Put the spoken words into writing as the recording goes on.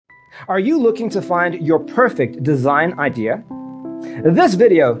Are you looking to find your perfect design idea? This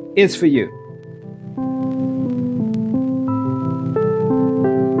video is for you.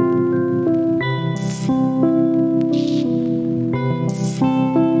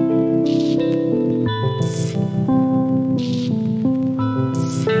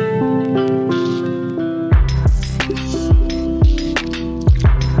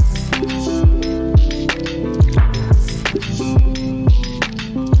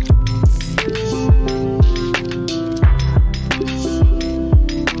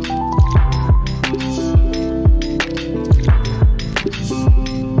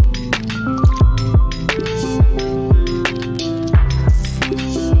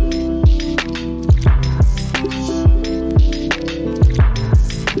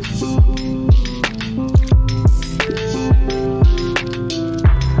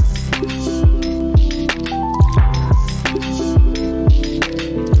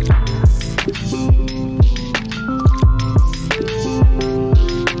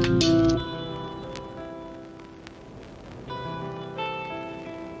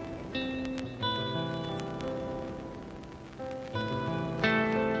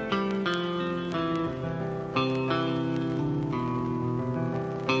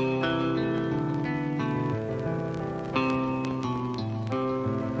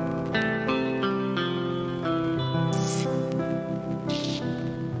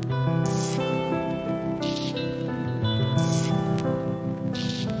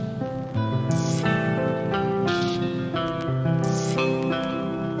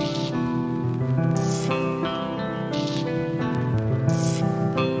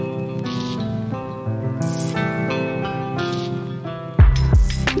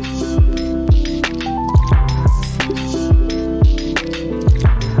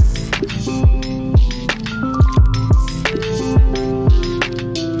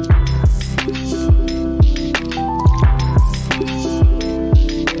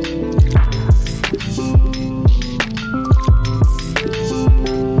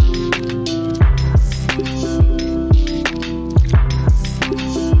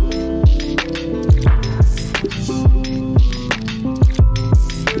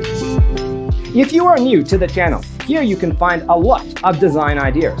 If you are new to the channel, here you can find a lot of design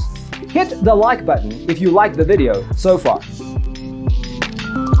ideas. Hit the like button if you like the video so far.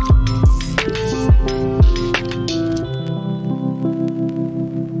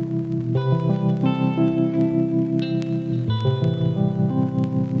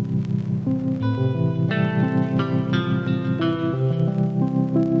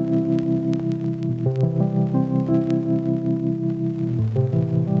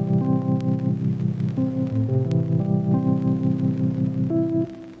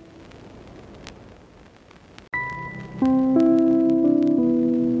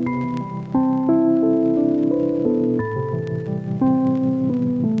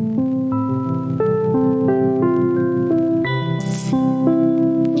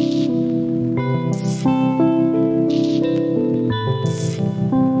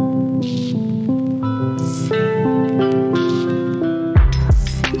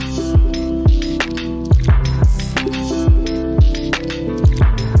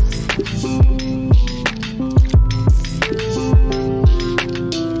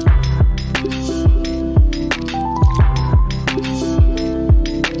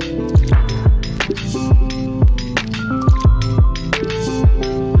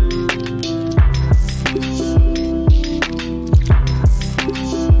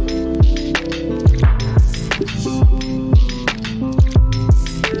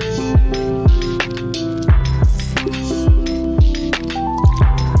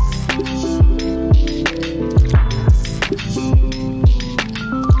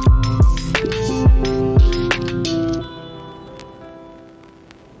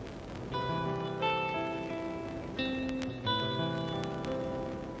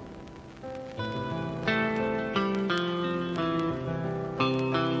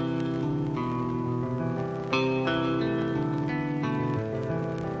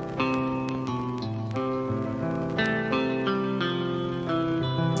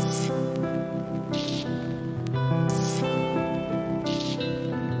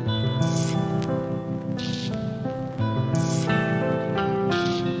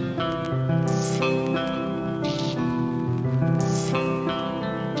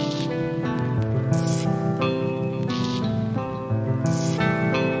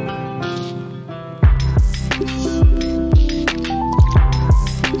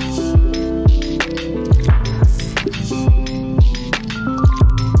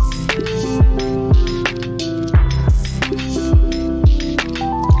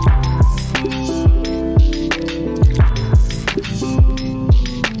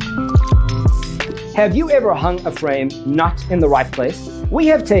 Have you ever hung a frame not in the right place? We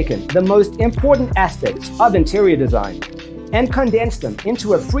have taken the most important aspects of interior design and condensed them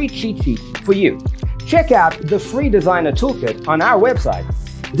into a free cheat sheet for you. Check out the free designer toolkit on our website,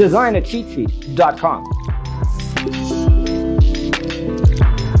 designercheatsheet.com.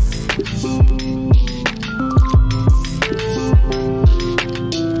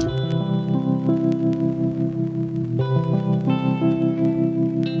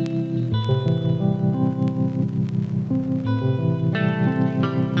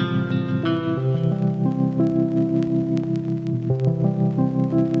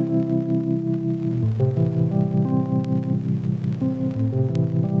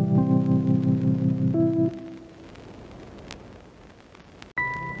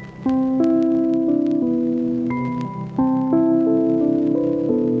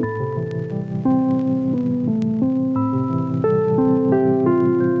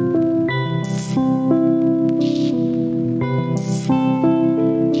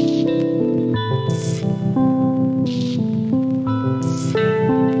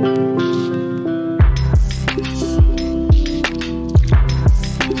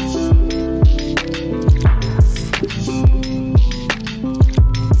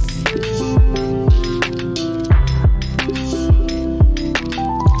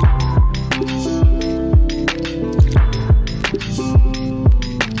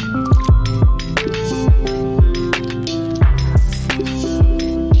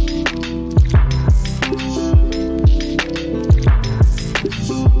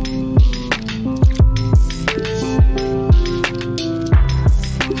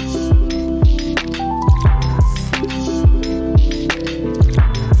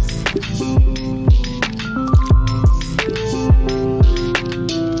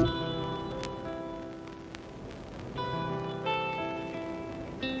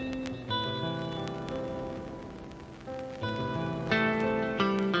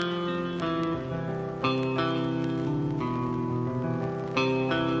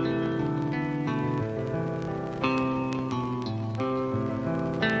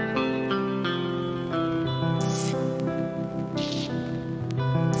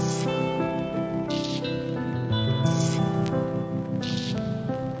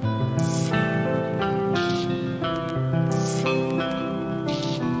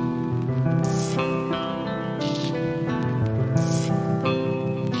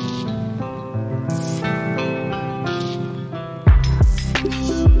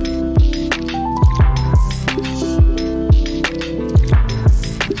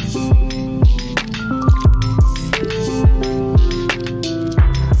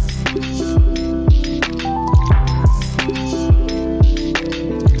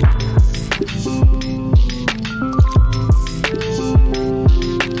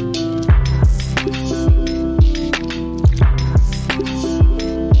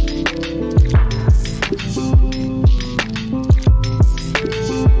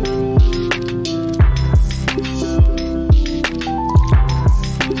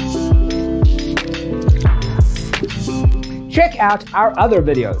 Check out our other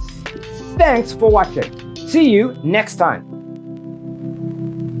videos. Thanks for watching. See you next time.